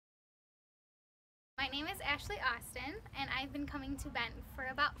My name is Ashley Austin, and I've been coming to Bent for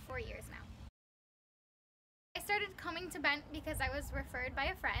about 4 years now. I started coming to Bent because I was referred by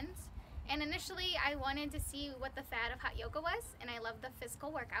a friend, and initially I wanted to see what the fad of hot yoga was, and I loved the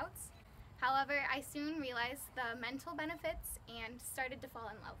physical workouts. However, I soon realized the mental benefits and started to fall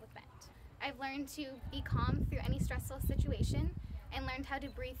in love with Bent. I've learned to be calm through any stressful situation and learned how to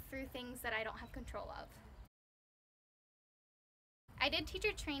breathe through things that I don't have control of. I did teacher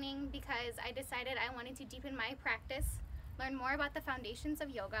training because I decided I wanted to deepen my practice, learn more about the foundations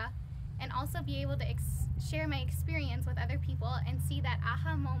of yoga, and also be able to share my experience with other people and see that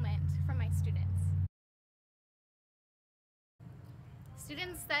aha moment from my students.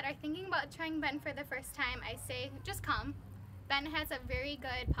 Students that are thinking about trying Bent for the first time, I say just come. Bent has a very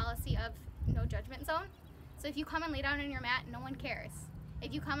good policy of no judgment zone. So if you come and lay down on your mat, no one cares.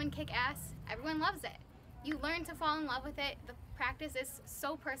 If you come and kick ass, everyone loves it. You learn to fall in love with it. The practice is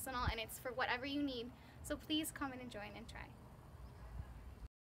so personal and it's for whatever you need. So please come in and join and try.